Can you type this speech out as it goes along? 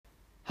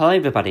Hello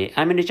everybody,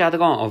 I'm Richard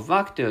Gon of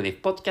Work to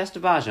Live podcast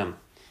version.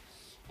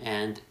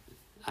 And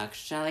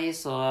actually,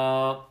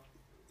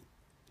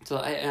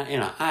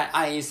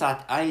 I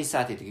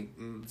inserted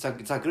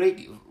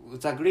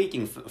the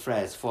greeting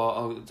phrase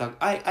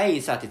I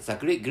inserted the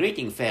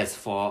greeting phrase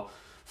for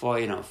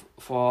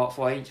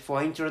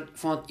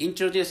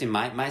introducing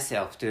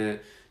myself to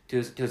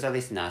the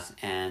listeners.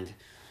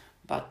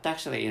 But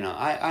actually,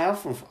 I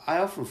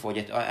often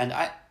forget, and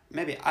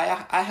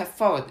I have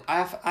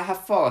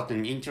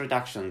forgotten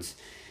introductions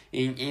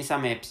in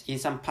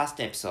some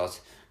past episodes,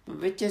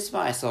 which is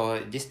why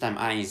this time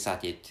I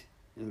inserted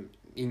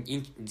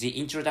in the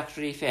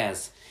introductory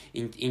phase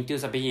into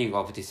the beginning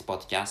of this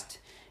podcast.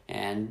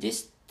 And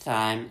this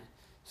time,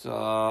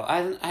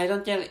 I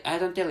don't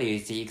tell you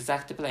the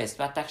exact place,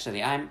 but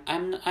actually I'm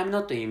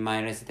not in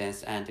my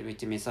residence and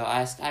with me, so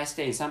I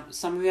stay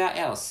somewhere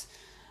else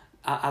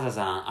other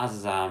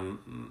than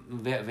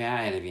where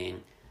I live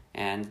in.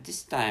 And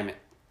this time,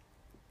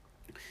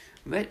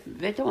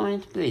 wait a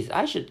moment, please.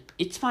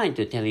 It's fine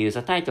to tell you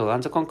the title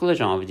and the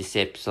conclusion of this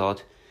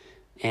episode.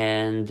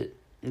 And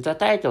the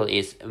title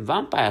is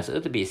Vampires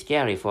Would Be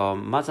Scary for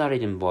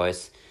Mother-ridden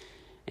Boys.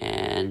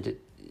 And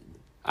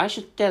I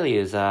should tell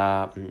you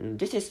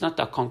this is not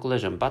a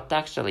conclusion, but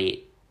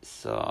actually,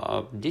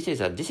 this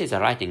is a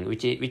writing,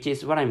 which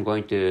is what I'm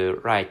going to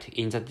write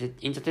in the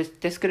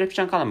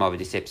description column of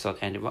this episode.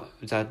 And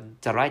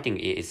the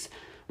writing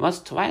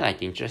was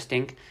Twilight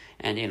interesting?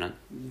 And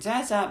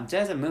there's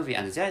a movie,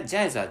 and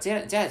there's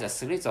a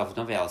series of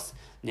novels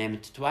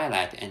named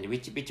Twilight, and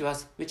which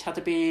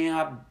had been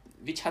a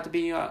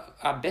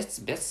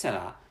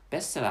bestseller,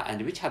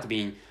 and which had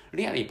been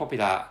really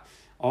popular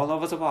all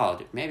over the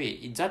world.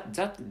 Maybe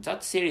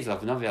that series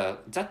of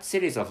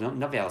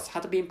novels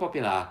had been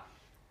popular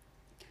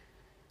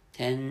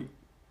 10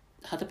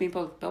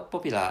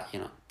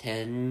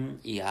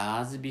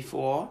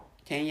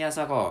 years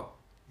ago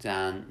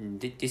than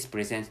this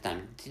present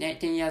time.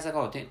 10 years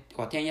ago,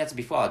 or 10 years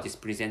before this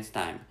present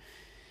time.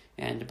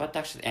 But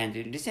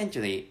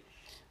recently,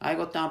 I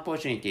got the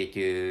opportunity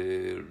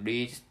to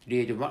read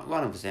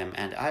one of them,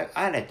 and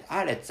I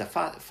read the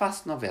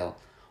first novel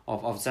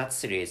of that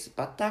series.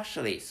 But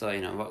actually,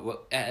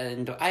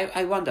 and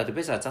I wondered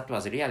whether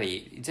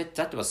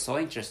that was so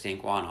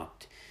interesting or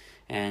not.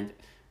 And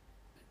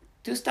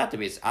to start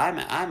with, I'm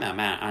a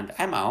man, and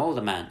I'm an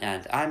old man,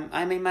 and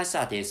I'm in my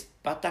 30s.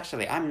 But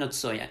actually, I'm not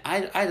so young.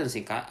 I don't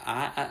think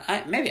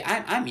maybe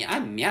I'm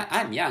young.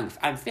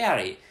 I'm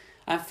fairly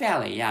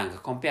young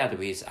compared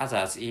with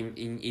others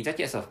in the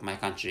case of my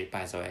country.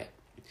 By the way,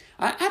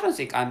 I don't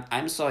think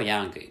I'm so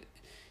young.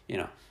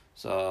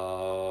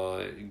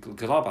 So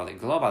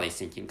globally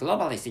thinking,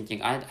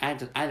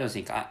 I don't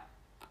think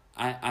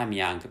I'm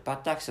young.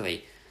 But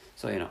actually,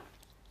 so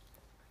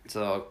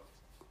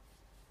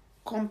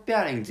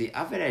comparing the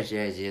average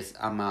ages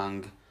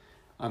among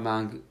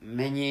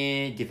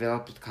many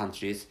developed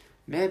countries,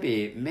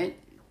 maybe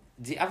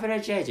the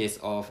average ages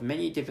of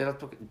many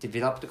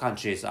developed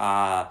countries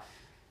are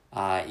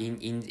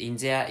in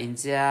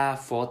their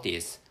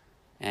 40s,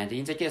 and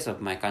in the case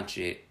of my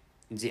country,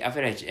 the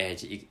average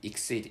age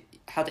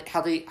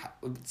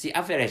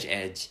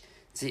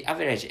the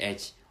average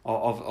age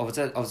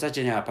of the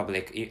general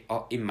public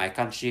in my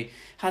country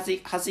has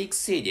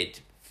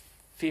exceeded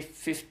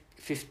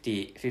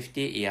 50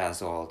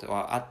 years old,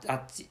 or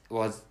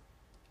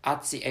the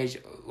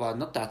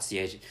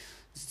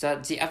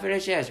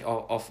average age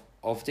of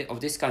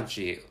this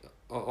country,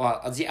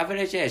 or the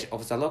average age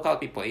of the local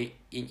people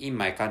in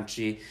my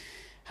country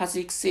has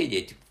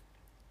exceeded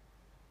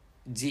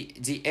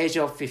the age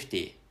of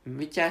 50,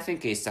 which I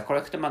think is the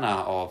correct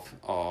manner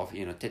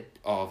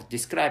of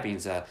describing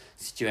the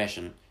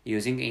situation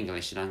using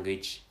English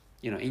language.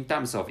 In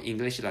terms of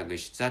English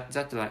language,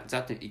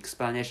 that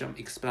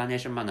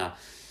explanation manner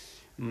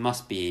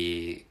must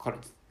be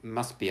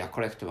a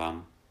correct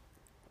one.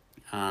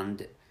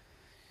 And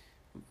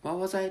what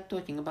was I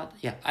talking about?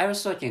 Yeah, I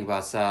was talking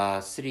about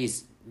the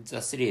series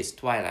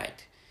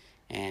Twilight,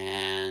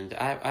 and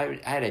I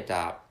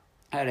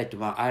read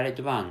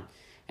one,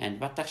 and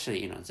but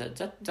actually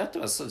that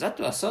was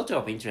sort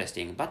of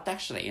interesting. But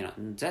actually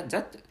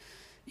that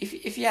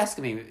if you ask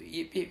me,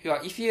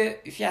 if you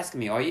ask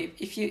me, or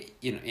if you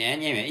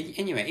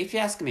anyway, if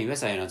you ask me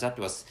whether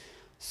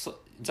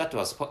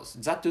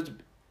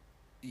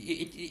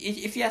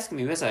if you ask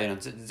me whether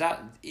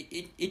that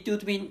it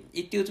would be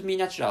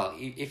natural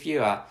if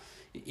you are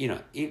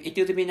it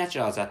would be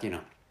natural that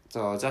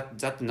so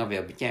that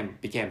novel became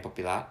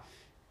popular.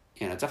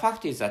 The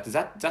fact is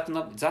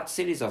that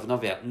series of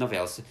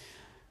novels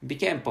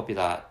became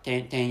popular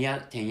 10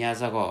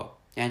 years ago,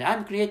 and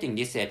I'm creating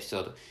this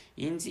episode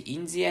in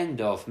the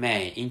end of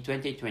May in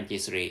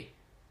 2023,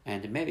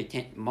 and maybe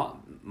more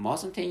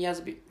than 10 years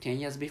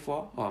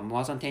before, or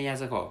more than 10 years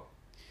ago,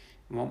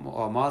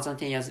 or more than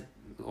 10 years,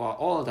 or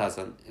older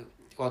than,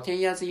 or 10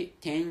 years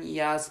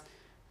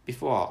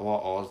before,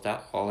 or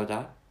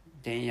older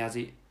 10 years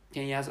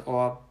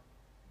or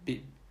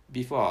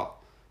before,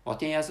 or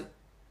 10 years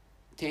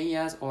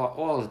or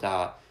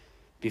older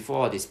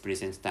before this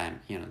present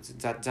time.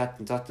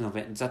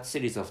 That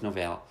series of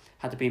novel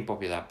had been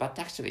popular, but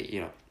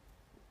actually,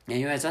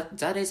 anyway,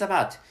 that is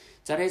about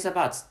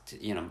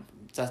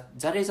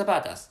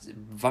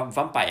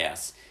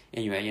vampires.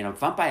 Anyway,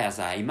 vampires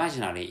are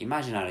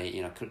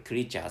imaginary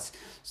creatures.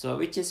 So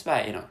which is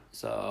why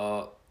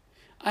so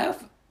I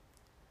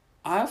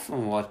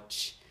often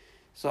watch.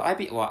 So I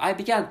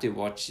began to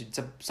watch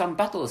some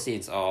battle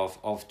scenes of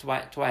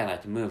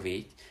Twilight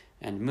movie,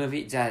 and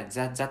movie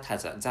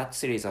that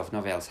series of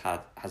novels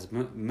has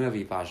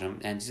movie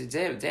version, and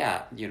they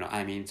are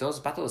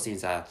those battle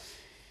scenes are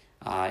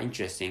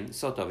interesting,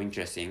 sort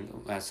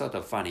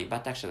of funny,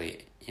 but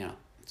actually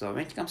so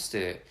when it comes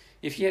to,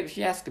 if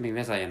you ask me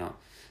whether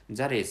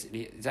that is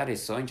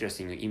so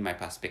interesting in my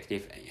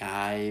perspective,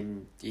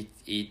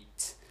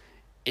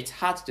 it's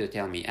hard to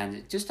tell me.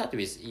 And to start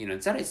with,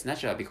 that is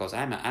natural because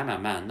I'm a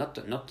man, not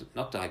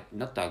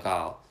a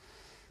girl.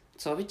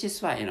 So which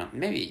is why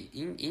maybe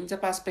in the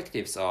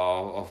perspectives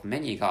of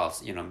many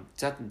girls,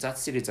 that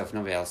series of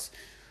novels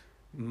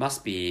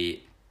must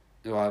be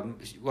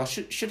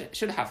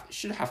should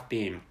have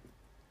been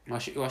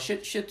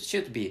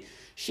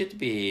should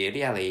be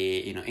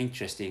really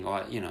interesting,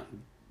 or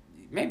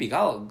maybe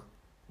girls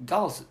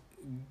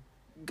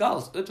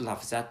would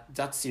love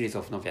that series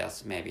of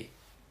novels, maybe.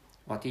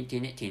 Or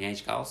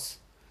teenage girls,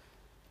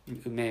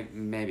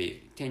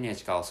 maybe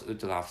teenage girls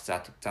would love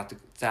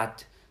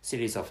that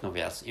series of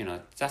novels.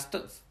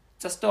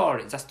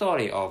 The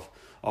story of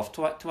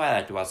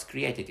Twilight was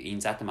created in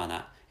that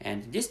manner.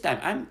 And this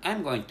time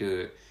I'm going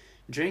to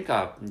drink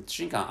an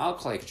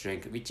alcoholic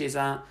drink, which is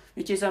a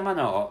method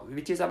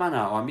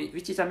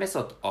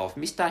of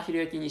Mr.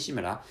 Hiroyuki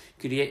Nishimura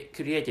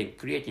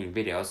creating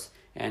videos,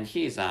 and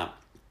he's a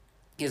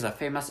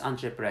famous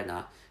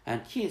entrepreneur,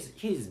 and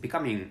he's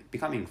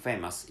becoming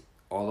famous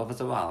all over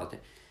the world.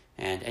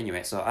 And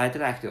anyway, so I'd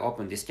like to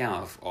open this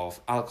can of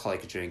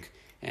alcoholic drink,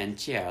 and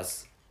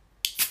cheers.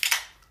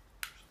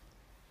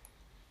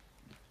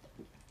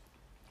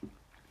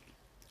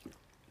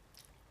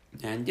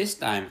 And this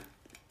time,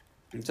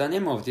 the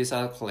name of this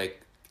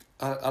alcoholic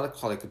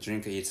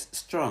drink is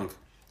strong,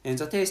 and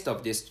the taste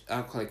of this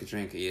alcoholic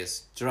drink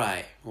is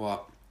dry,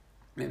 or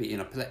maybe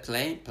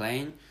plain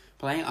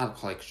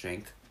alcoholic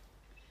drink.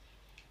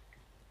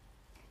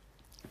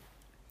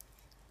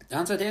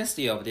 And the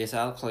density of this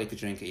alcoholic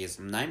drink is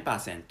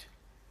 9%.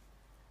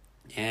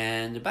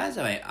 And by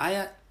the way,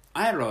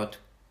 I wrote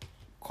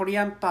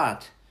Korean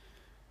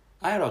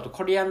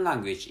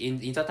language in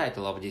the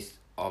title of this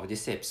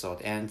episode,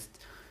 and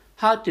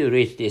how to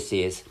read this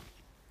is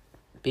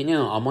B는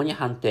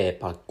어머니한테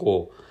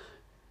받고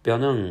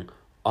뼈는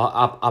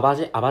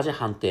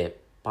아버지한테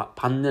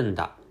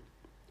받는다.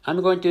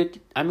 I'm going to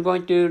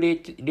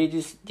read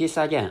this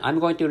again. I'm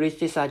going to read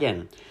this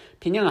again.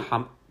 B는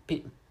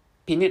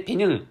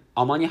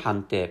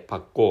어머니한테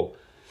받고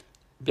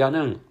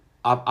뼈는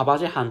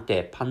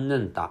아버지한테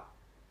받는다.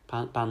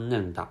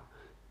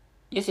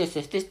 Yes.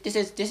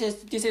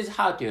 This is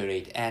how to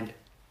read, and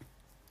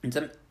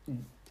the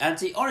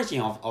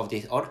origin of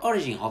this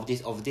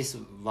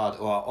word,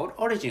 or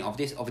origin of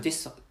this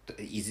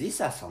is this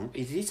a song?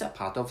 Is this a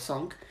part of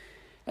song?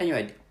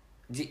 Anyway,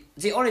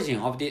 the origin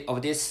of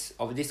this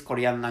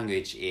Korean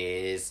language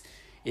is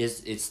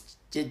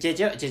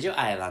Jeju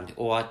Island,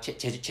 or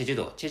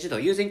Jeju-do.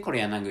 Using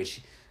Korean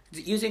language,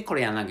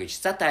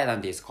 that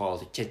island is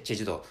called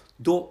Jeju-do.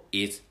 Do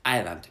is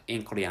island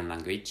in Korean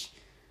language,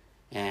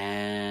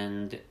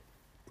 and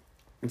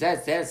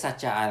there's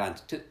such an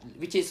island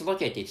which is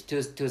located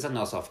to the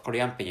north of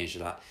Korean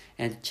Peninsula.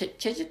 And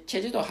Jeju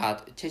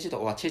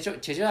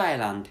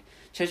Island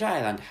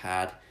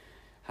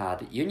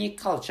had unique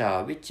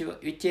culture, which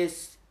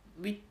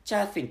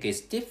I think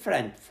is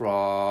different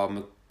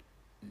from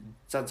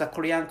the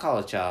Korean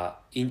culture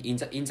in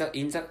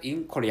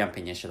Korean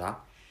Peninsula.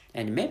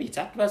 And maybe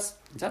that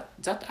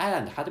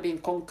island had been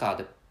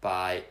conquered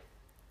by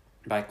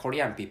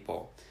Korean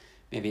people,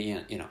 maybe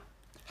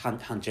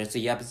hundreds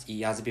of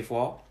years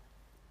before.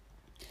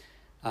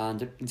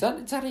 And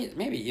that is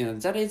maybe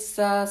that is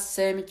the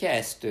same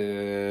case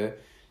to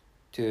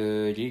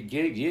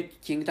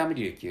Kingdom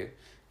Ryukyu,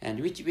 and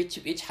which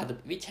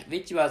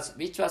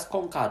was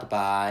conquered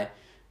by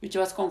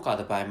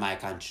my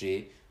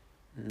country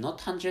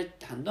not hundreds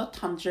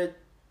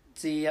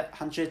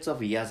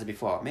of years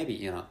before,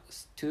 maybe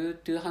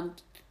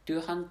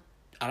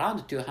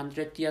around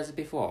 200 years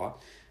before.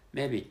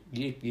 Maybe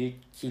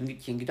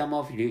Kingdom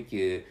of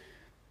Ryukyu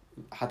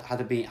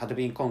had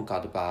been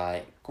conquered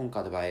by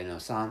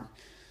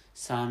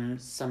some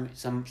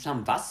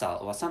vassal,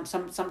 or some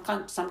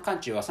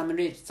country, or some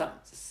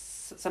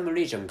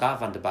region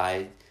governed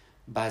by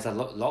the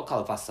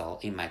local vassal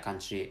in my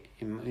country.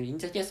 In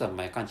the case of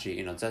my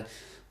country, the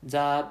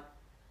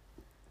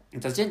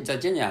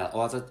general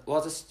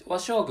or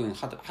shogun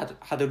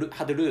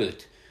had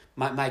ruled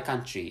my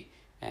country,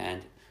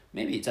 and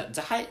maybe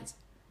the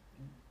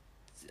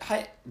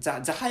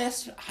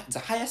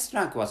highest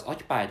rank was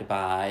occupied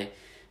by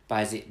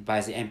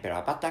the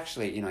emperor. But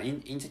actually,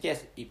 in the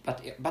case,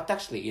 but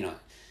actually,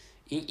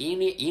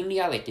 in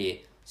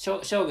reality,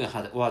 shogun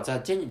had, or the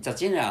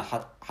general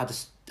had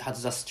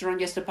the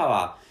strongest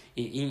power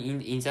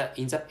in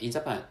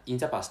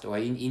the past, or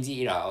in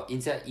the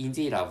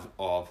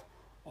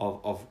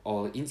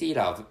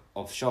era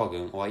of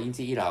shogun, or in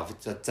the era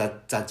of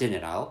the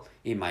general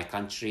in my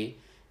country.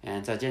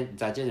 And the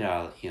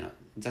general,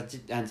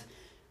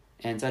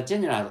 and the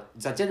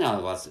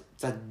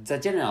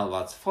general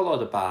was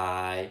followed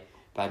by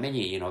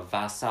many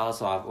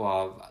vassals,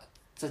 or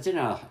the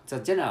general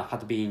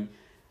had been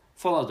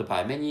followed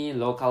by many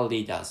local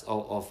leaders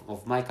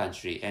of my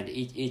country, and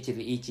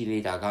each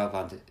leader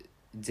governed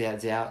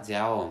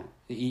their own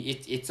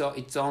its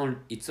own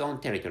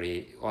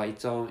territory, or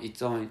its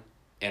own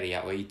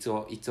area, or its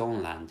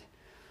own land.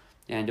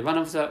 And one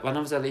of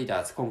the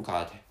leaders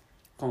conquered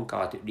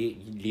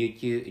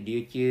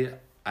Ryukyu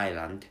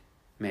Island.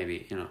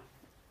 Maybe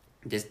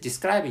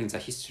describing the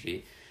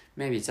history.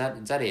 Maybe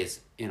that is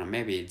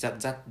maybe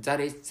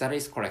that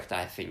is correct.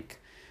 I think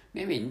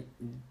maybe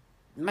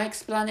my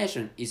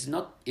explanation is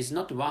not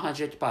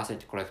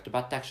 100% correct,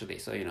 but actually,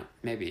 so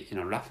maybe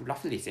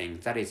roughly saying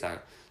that is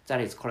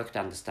correct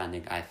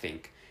understanding, I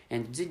think.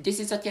 And this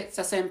is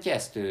the same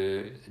case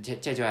to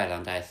Jeju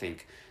Island, I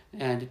think.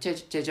 And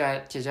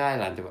Jeju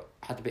Island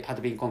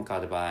had been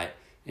conquered by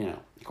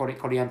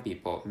Korean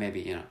people,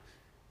 maybe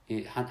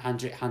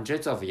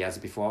hundreds of years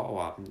before,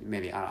 or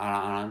maybe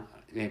around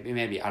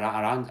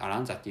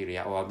that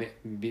area, or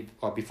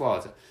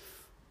before.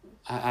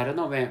 I don't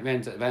know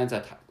when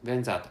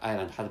that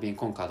island had been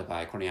conquered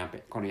by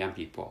Korean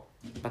people,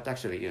 but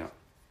actually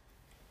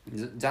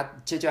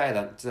that Jeju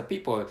Island,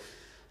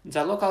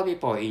 the local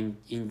people in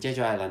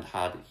Jeju Island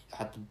had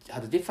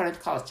different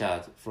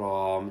cultures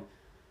from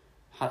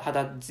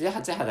they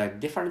had a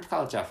different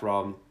culture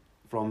from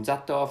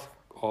that of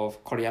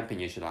Korean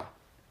Peninsula.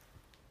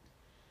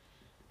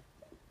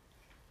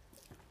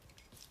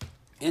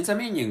 And the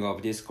meaning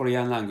of this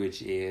Korean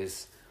language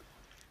is,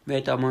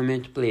 wait a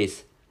moment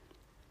please.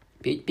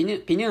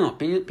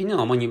 비는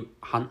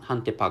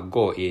어머니한테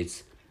받고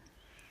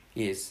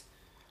is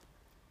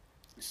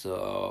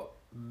so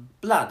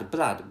blood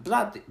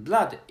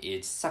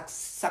is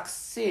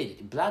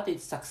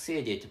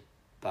succeeded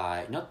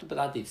by, not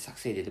blood is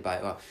succeeded by,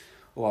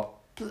 or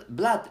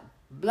blood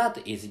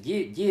is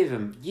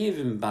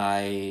given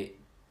by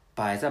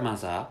the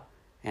mother,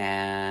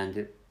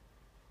 and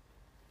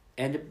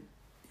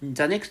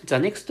the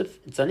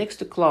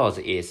next clause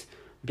is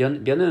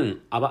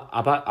벼는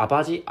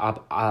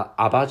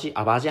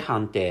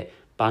아버지한테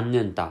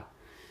받는다,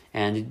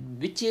 and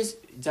which is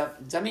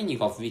the meaning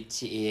of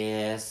which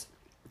is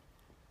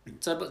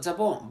the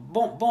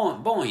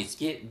bone is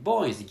given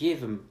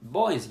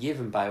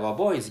by, or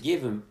bone is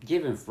given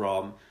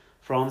from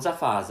the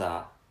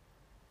father,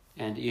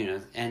 and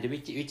and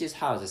which is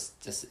how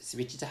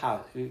which is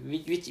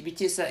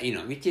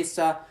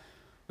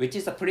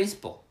the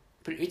principle,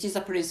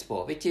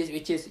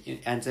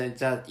 and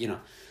the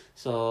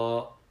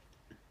so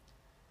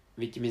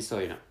which means, so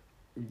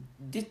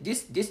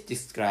this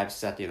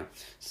describes that,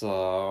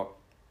 so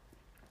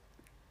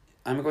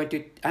I'm going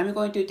to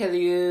tell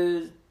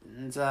you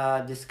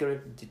the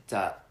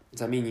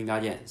meaning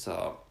again.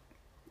 So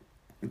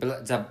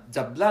the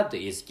blood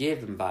is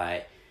given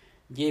by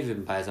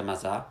the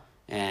mother,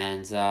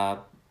 and the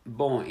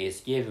bone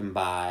is given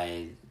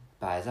by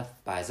the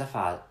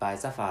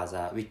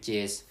father, which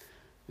is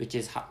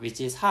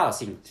how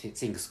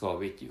things go,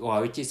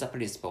 which is a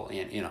principle,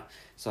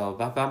 So,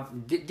 but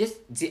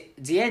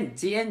the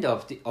end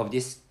of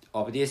this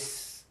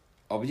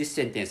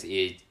sentence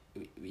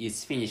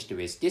is finished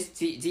with this.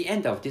 The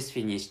end of this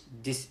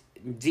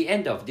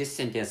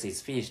sentence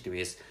is finished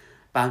with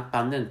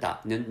받는다,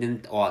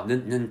 or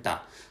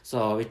는다.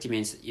 So, which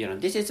means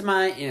this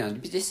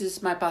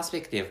is my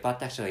perspective,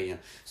 but actually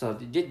so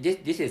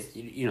this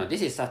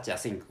is such a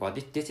thing. Or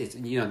this is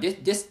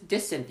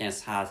this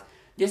sentence has.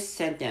 This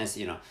sentence,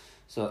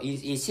 so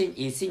it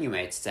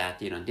insinuates that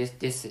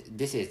this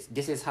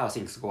is how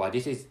things go.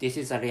 This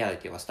is a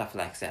reality, or stuff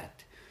like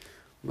that.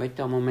 Wait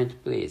a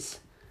moment,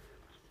 please.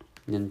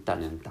 는다.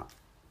 는다.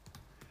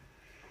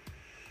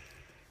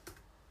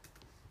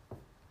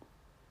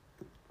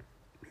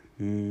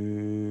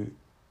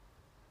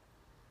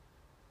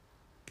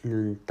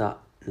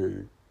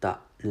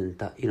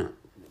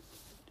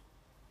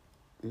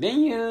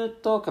 When you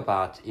talk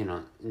about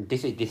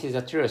this is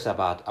the truth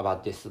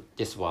about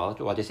this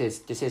world, or this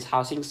is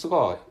how things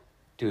go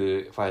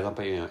to, for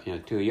example,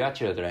 to your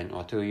children,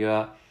 or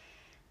to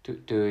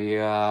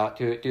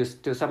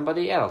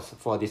somebody else,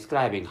 for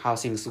describing how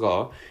things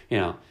go,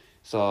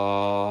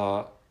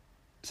 so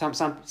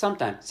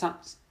sometimes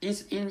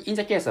in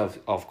the case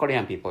of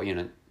Korean people,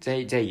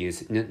 they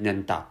use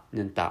는다,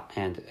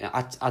 and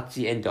at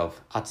the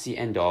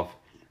end of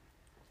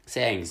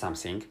saying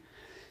something,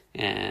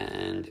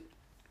 and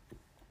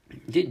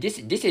this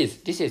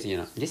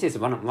is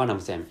one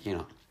of them,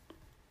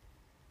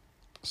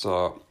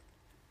 so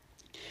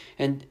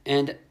and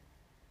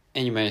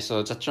anyway,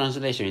 so the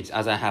translation is,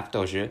 as I have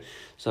told you,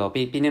 so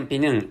비는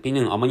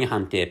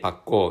어머니한테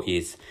받고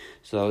is,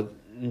 so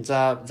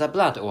the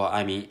blood, or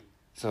I mean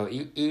So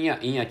in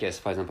your case,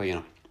 for example,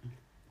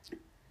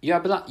 your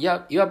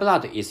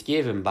blood is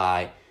given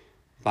by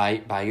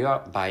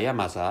your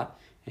mother,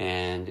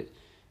 and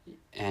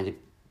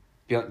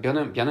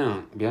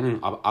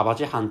벼는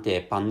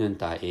아버지한테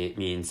받는다. It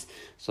means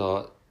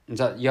so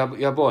that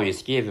your born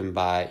is given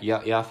by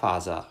your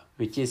father,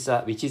 which is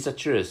the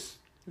truth,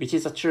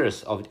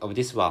 of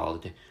this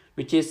world,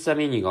 which is the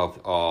meaning of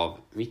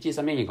which is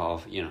the meaning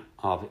of which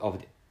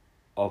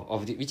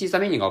is the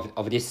meaning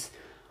of this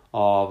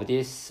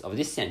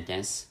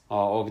sentence,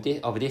 or of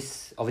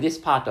this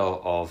part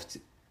of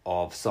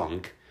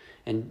song.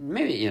 And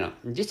maybe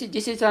this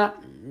is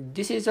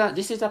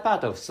a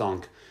part of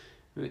song,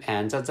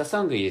 and the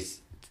song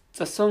is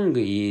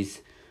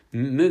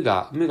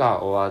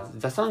Muga, or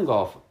the song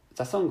of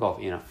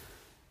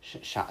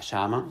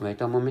shaman.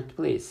 Wait a moment,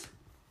 please.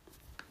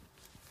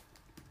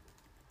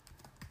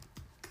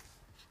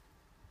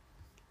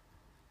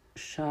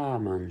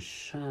 Shaman.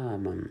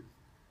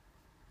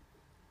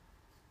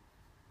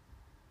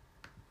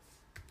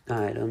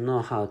 I don't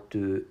know how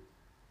to.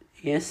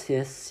 Yes.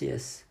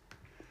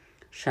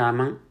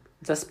 Shaman.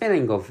 The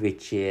spelling of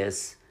which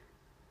is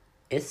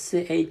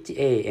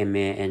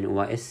SHAMAN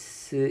or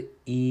SHERMAN.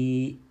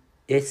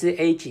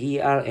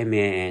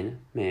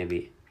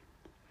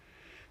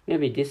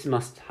 Maybe this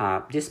must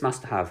have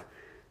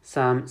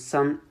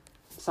some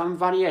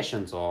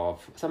variations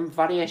of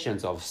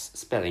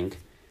spelling.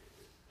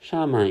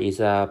 Shaman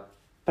is a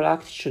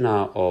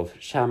practitioner of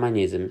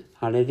shamanism,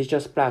 a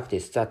religious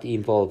practice that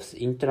involves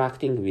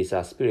interacting with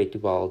a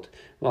spirit world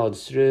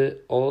through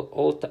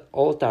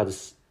altered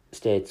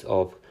states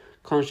of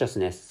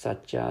consciousness,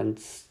 such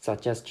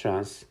as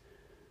trance.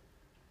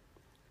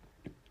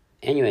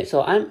 Anyway,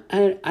 so I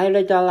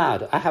read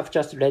aloud. I have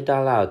just read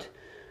aloud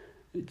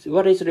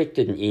what is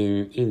written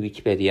in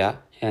Wikipedia,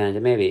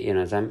 and maybe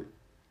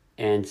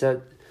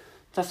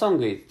the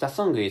song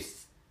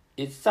is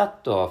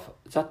that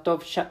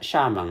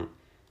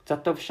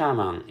of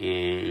shaman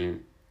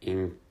in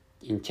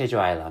Jeju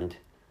Island,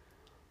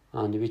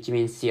 and which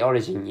means the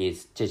origin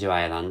is Jeju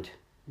Island.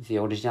 The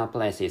original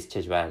place is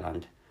Jeju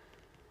Island.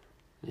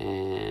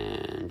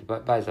 And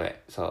by the way,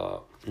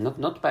 so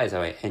not by the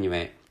way,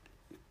 anyway.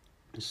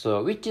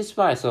 So which is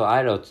why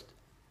I wrote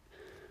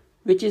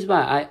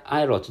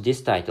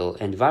this title.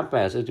 And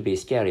vampires would be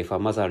scary for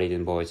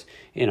mother-ridden boys.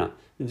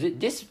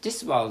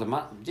 This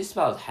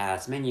world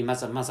has many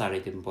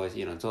mother-ridden boys.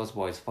 Those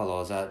boys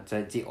follow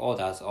the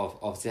orders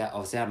of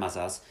their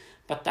mothers.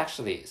 But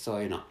actually, so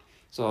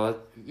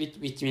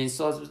which means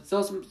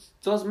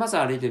those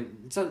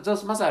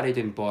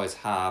mother-ridden boys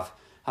have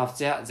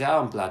their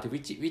own blood,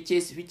 which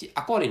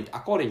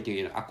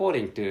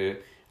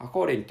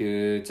according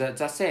to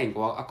the saying,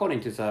 or according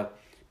to the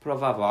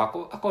proverb,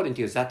 or according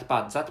to that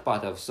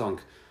part of song,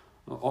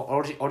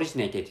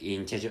 originated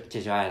in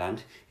Jeju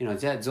Island.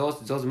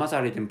 Those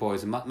mother-ridden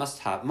boys must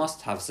have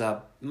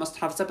the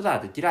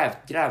blood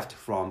derived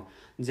from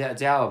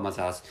their own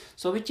mothers.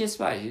 So which is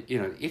why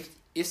if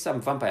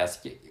some vampires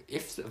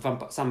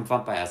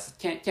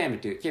came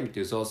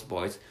to those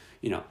boys,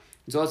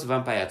 those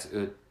vampires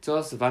would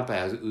those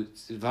vampires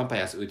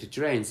would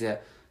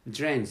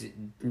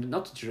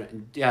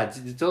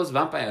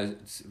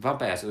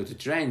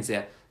drain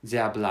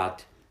their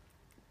blood,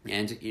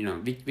 and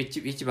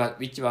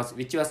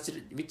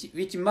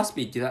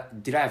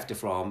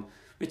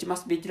which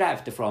must be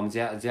derived from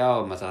their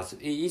own mothers.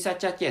 In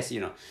such a case,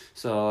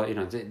 so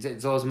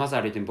those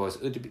mother-ridden boys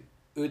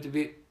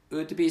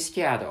would be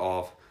scared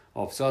of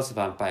those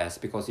vampires,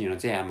 because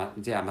they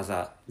are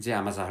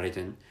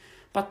mother-ridden.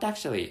 But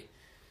actually,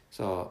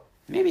 so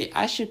maybe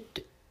I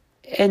should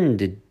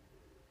end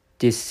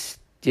this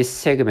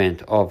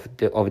segment of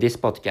this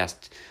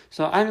podcast.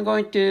 So I'm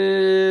going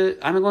to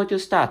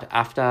start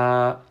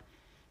after.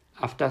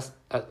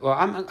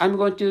 I'm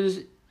going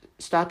to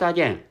start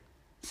again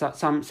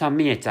some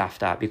minutes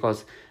after,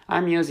 because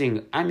I'm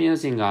using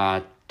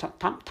a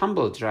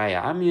tumble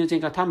dryer. I'm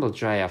using a tumble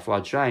dryer for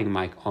drying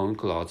my own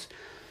clothes.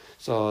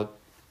 So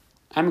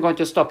I'm going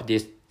to stop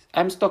this.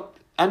 I'm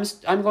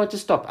going to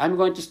stop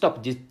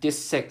this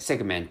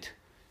segment.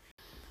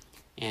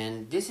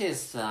 And this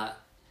is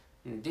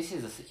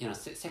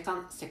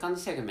second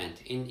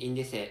segment in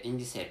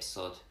this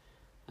episode.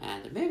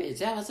 And maybe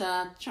there was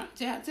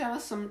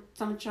some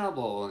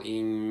trouble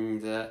in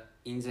the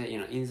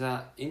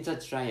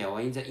dryer,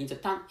 or in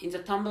the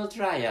tumble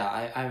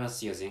dryer I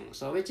was using.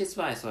 So which is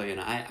why, so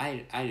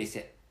I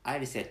reset.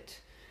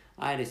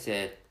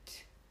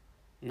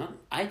 Not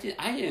I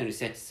didn't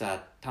reset the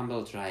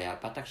tumble dryer,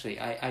 but actually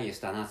I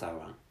used another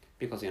one,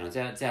 because there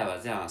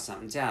are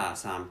some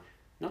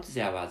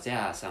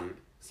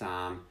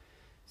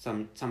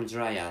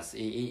dryers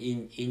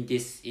in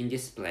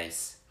this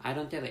place. I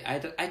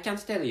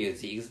can't tell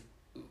you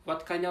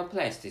what kind of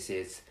place this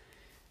is.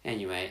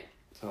 Anyway,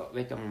 so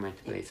wait a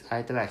moment, please.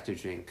 I'd like to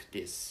drink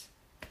this.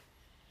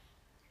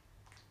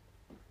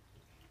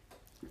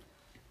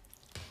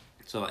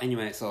 So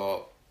anyway,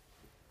 so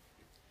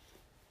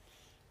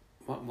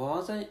what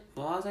was I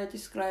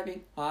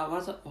describing? What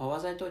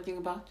was I talking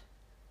about?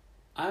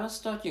 I was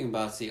talking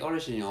about the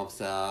origin of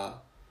the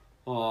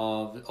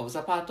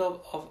part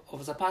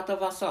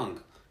of a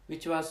song,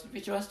 which was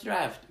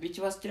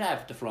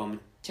derived from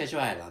Jeju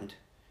Island,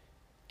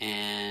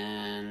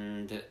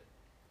 and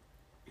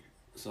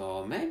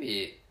so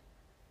maybe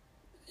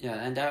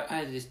yeah. And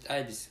I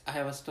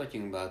was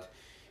talking about,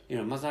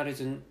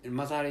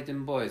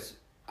 mother-ridden boys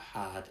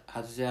had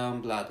their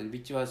own blood,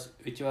 which must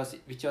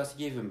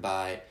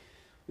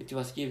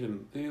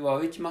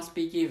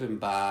be given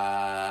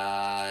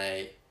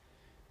by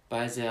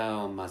their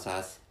own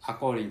mothers,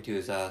 according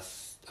to the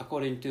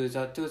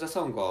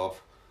song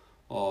of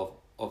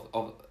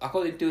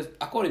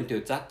according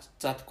to that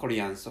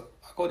Korean song.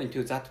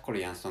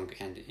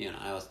 And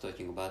I was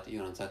talking about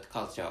that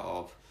culture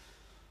of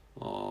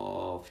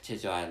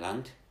Jeju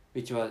Island,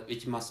 which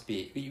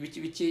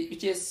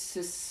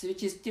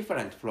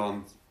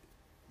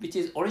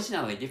is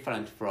originally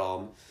different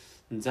from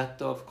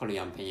that of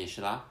Korean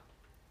Peninsula.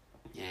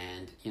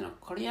 And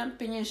Korean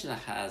Peninsula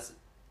has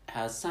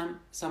some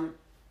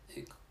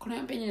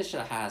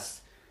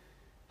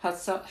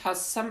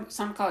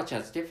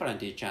cultures different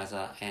to each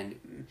other,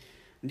 and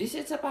this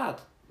is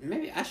about,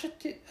 maybe I should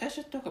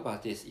talk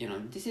about this.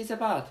 This is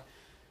about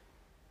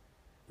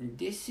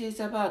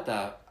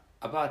a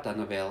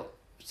novel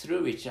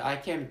through which I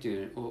came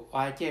to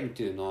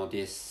know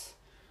this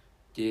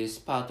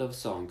part of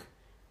song,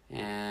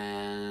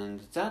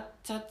 and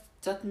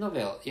that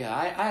novel,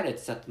 I read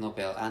that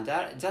novel, and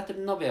that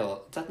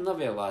novel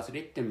was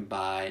written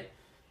by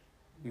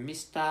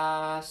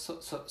Mr.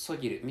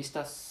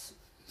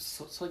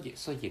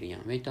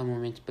 Sogirian. Wait a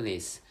moment,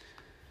 please.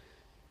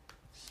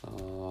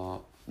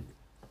 So,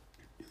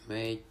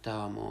 wait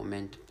a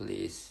moment,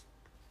 please.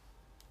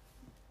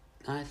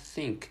 I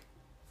think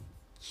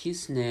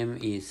his name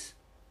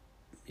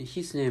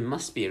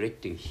must be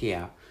written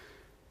here.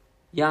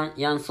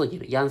 Yan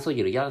Sogir,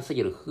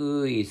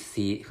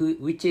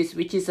 which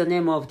is the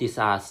name of the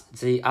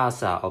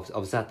author of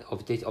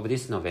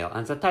this novel,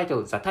 and the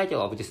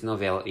title of this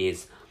novel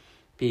is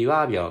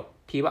Piwabyo.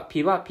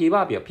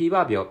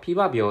 Piwabyo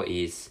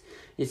is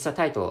the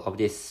title of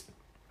this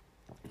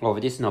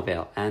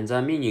novel, and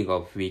the meaning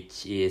of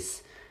which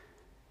is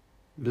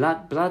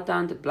blood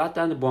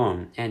and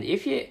bone. And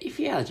if you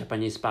are a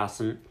Japanese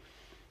person,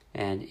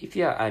 and if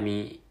you are a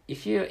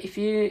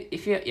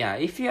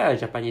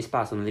Japanese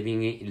person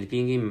living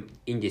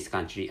in this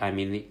country,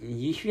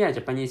 if you are a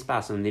Japanese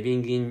person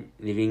living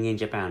in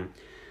Japan,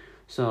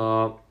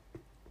 so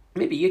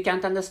maybe you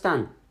can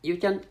understand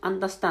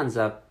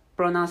the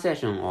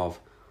pronunciation of,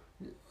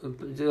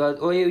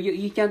 or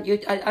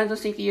I don't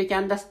think you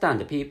can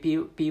understand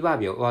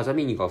Piwabyo, or the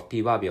meaning of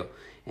Piwabyo,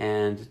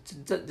 and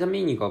the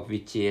meaning of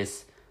which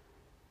is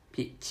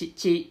chi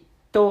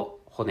to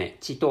hone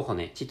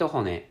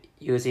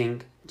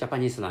using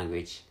Japanese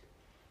language.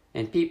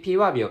 And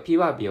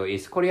Piwabyo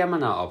is Korean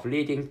manner of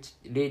reading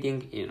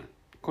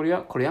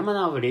Korean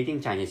manner of reading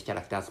Chinese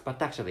characters,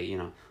 but actually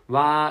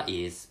wa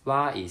is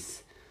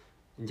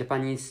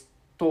Japanese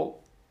to.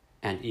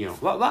 And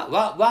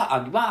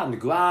wa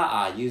and gua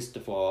are used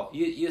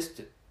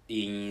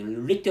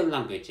in written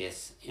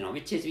languages,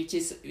 which is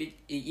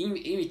in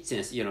which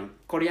sense,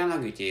 Korean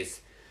language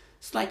is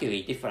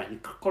slightly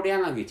different.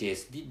 Korean language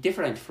is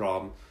different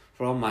from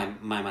my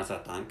mother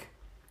tongue.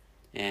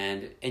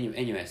 And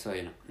anyway, so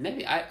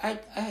maybe I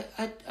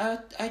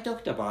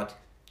talked about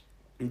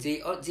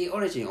the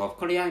origin of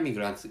Korean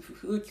immigrants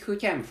who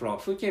came from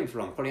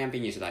Korean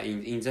Peninsula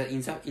in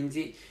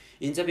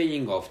the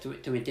beginning of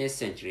 20th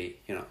century.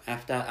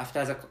 After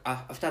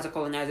the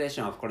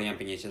colonization of Korean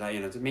Peninsula,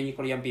 many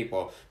Korean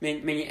people,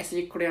 many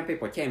ethnic Korean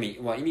people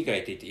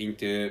immigrated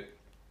into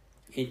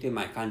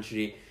my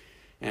country,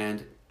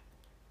 and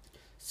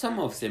some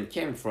of them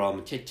came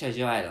from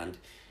Jeju Island,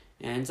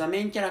 and the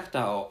main character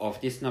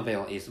of this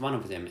novel is one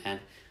of them.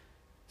 And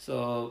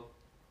so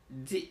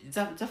the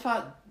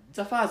father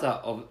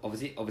of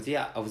the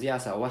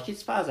author, or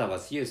his father,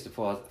 was used as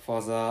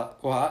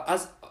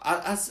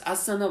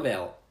the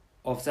novel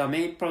of the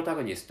main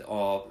protagonist,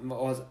 or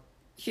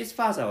his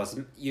father was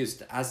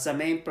used as the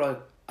main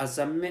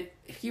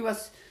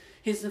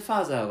his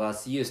father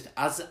was used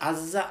as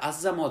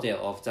the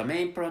model of the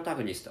main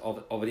protagonist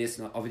of this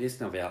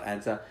novel,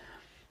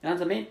 and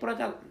the main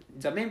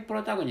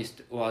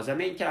protagonist, or the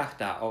main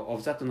character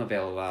of that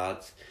novel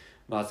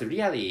was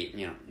really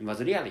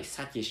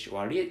suckish,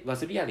 or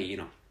was really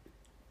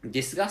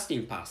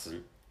disgusting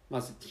person.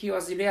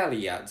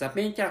 The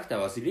main character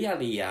was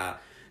really a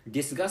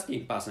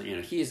disgusting person.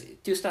 He is,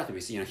 to start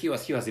with, he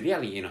was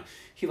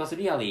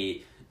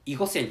really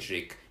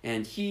egocentric,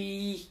 and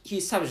he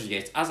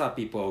subjugates other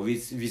people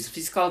with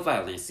physical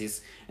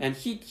violences, and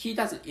he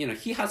doesn't,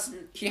 he has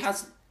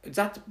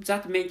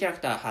that main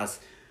character has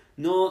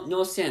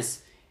no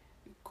sense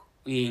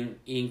in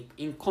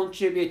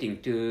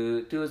contributing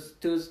to the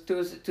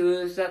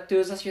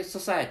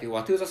society,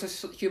 or to the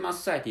human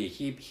society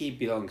he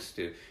belongs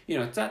to.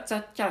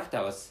 That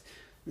character was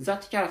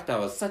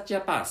such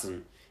a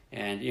person.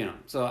 And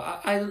so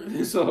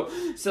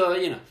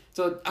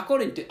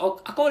according to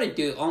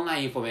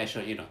online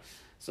information,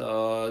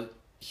 so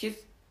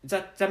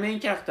the main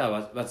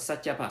character was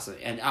such a person,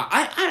 and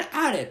I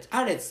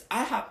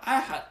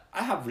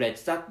have read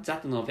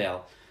that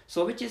novel,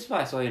 so which is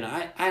why, so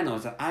I know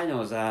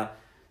the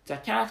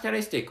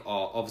characteristic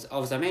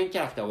of the main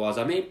character was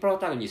the main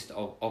protagonist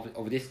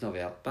of this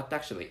novel, but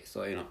actually,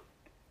 so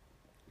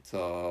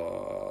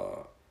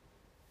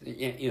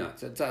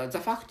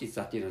the fact is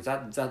that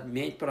that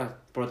main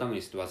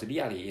protagonist was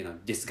really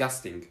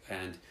disgusting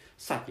and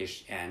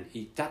suckish, and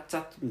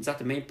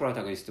that main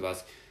protagonist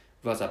was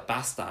a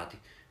bastard.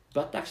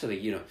 But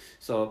actually,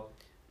 so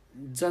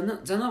the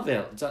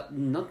novel,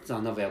 not the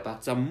novel,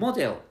 but the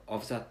model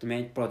of that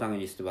main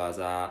protagonist was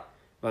the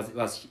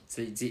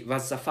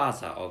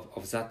father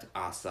of that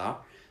Arthur.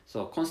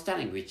 So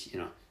considering which,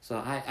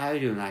 so I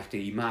would like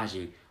to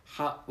imagine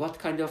what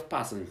kind of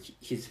person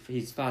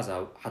his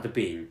father had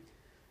been.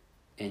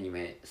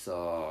 Anyway,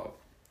 so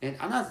and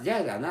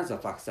there's another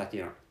fact that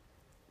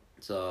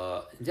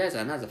so there's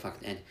another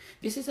fact, and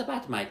this is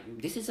about my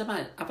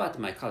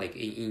colleague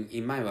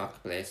in my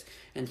workplace,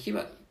 and he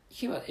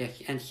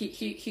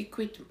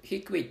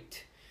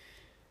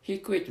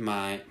quit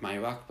my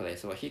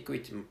workplace, or he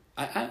quit.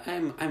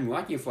 I'm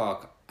working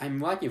for a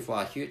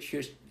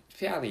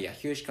fairly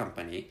huge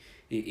company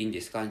in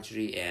this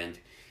country, and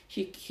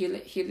he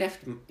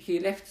left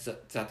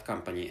that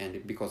company,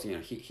 and because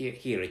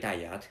he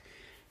retired,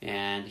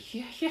 and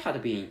he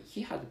had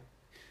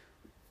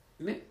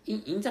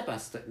in the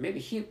past,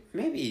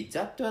 maybe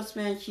that was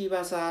when he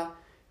was a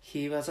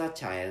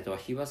child, or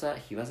he was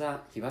a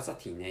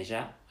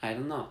teenager. I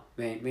don't know,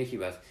 when he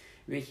was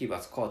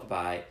caught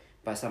by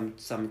some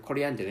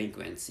Korean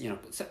delinquents. There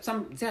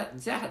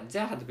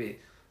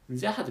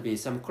had been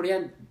some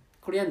Korean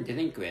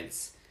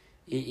delinquents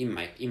in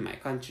my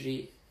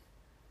country.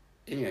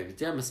 Anyway,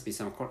 there must be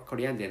some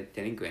Korean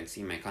delinquents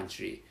in my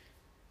country.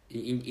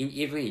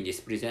 Even in this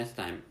present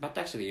time, but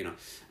actually,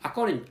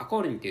 according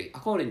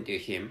to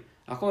him,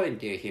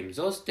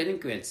 those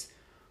delinquents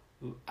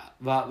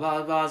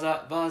was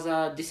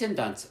a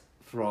descendants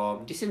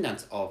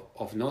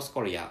of North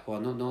Korea,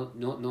 or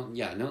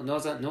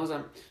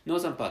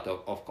northern part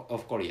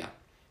of Korea,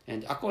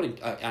 and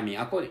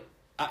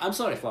I'm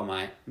sorry for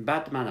my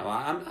bad manner.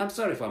 I'm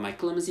sorry for my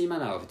clumsy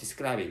manner of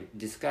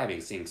describing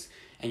things.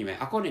 Anyway,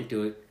 according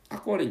to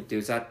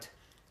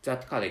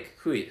that colleague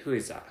who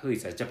is a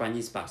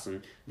Japanese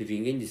person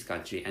living in this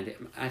country, and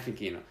I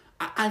think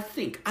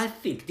I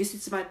think this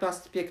is my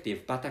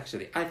perspective, but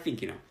actually I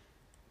think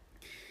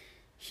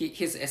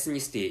his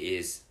ethnicity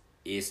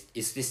is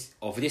this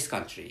of this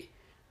country,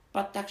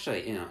 but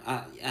actually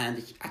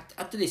and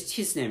at least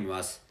his name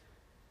was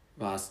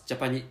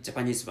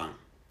Japanese one.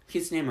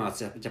 His name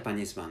was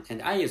Japanese one,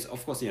 and I use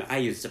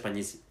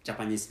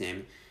Japanese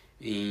name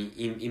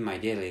in my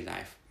daily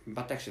life.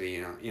 But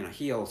actually,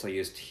 he also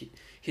used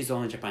his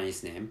own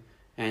Japanese name,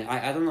 and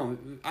I don't know.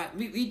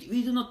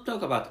 We do not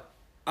talk about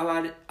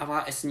our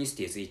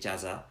ethnicities each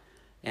other,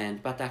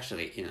 but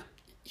actually,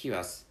 he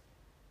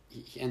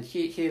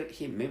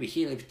maybe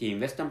he lived in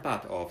western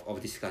part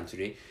of this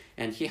country,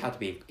 and he had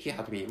been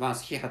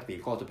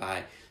caught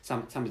by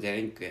some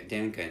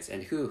delinquents,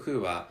 and who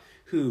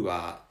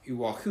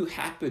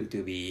happened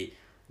to be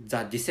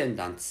the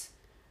descendants,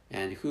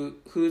 and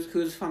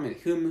whose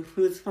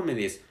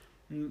families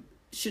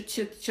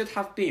should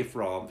have been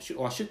from,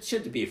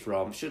 should be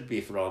from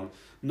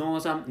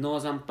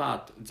northern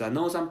part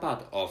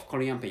of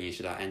Korean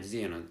Peninsula, and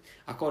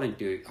according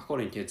to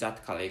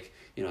that colleague,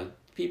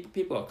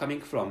 people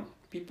coming from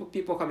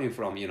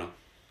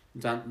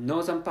the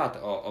northern part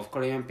of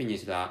Korean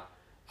Peninsula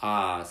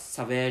are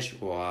savage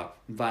or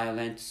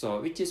violent.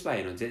 So which is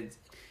why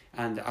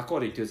and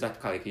according to that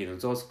colleague,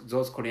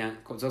 those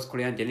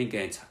Korean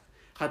delinquents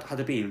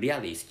had been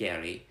really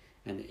scary,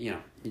 and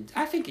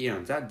I think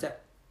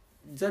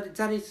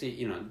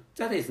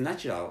that is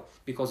natural,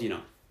 because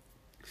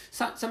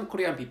some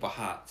Korean people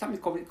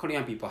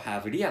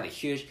have really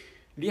huge,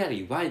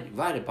 really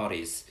wide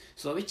bodies.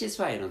 So which is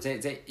why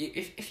they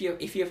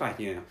if you fight,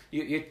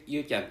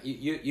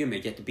 you may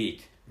get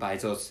beat by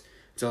those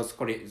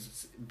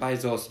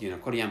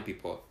Korean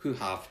people who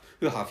have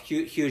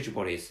huge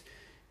bodies,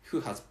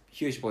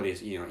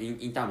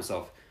 in terms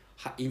of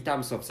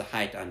the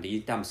height and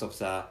in terms of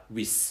the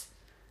width.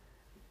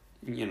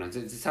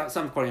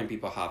 Some Korean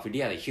people have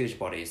really huge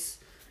bodies,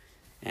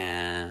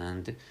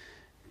 and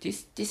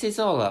this is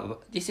all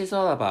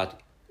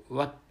about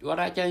what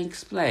I can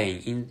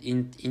explain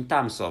in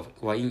terms of,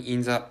 or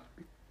in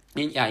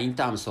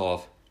terms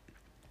of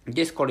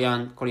this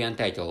Korean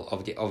title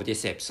of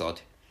this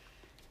episode.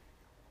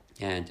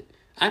 And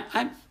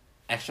I'm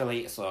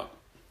actually, so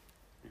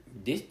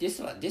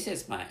this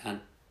is my,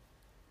 and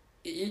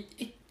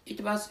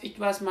it was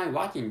my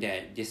working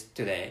day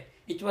today.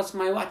 It was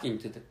my working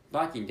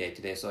day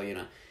today. So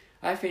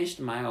I finished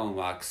my own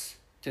works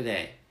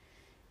today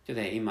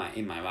in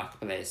my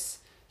workplace.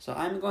 So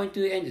I'm going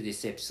to end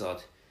this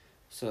episode.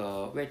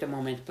 So wait a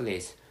moment,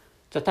 please.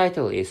 The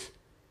title is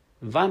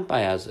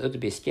 "Vampires Would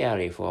Be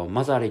Scary for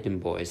Mother-Ridden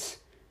Boys,"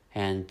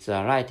 and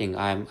the writing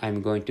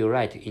I'm going to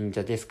write in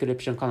the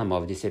description column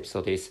of this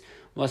episode is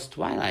was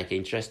Twilight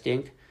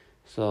interesting?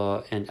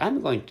 So, and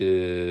I'm going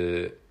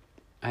to,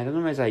 I don't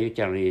know whether you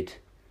can read.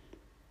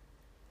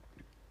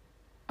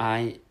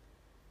 I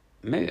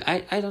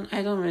don't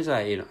know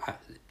whether, you know,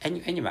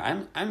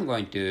 anyway, I'm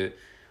going to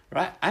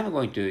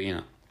you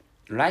know,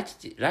 write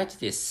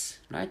this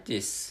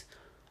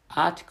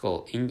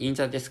article in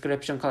the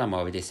description column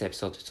of this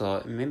episode.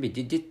 So maybe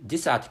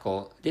this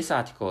article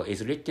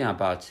is written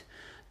about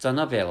the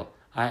novel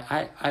I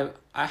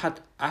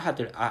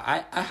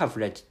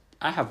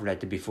have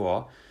read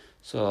before.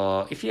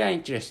 So if you are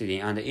interested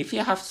in, and if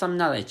you have some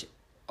knowledge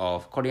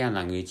of Korean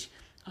language,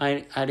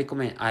 I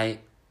recommend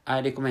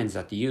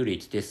that you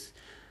read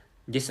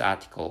this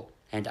article.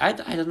 And I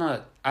don't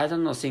know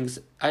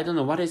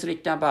what is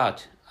written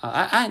about.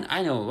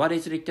 I know what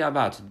is written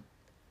about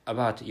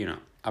you know,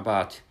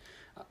 about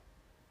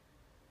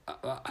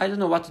I don't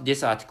know what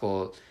this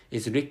article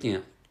is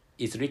written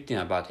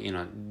about. You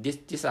know,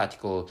 this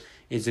article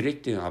is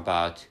written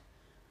about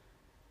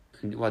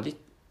what it.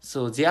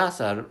 So the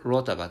author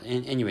wrote about.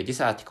 And anyway,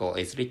 this article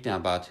is written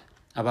about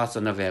the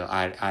novel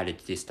I read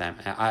this time.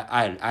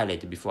 I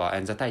read before,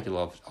 and the title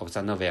of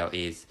the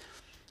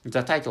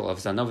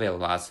novel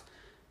was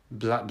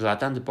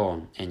Blood and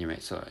Bone. Anyway,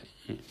 so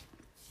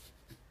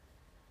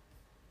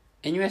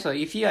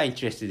if you are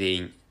interested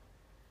in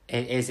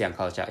Asian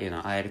culture, you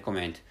know, I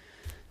recommend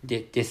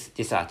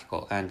this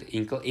article, and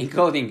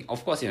including,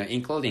 of course, you know,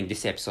 including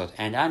this episode.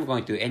 And I'm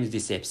going to end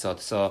this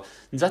episode. So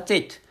that's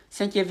it.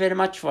 Thank you very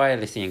much for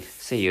everything.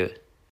 See you.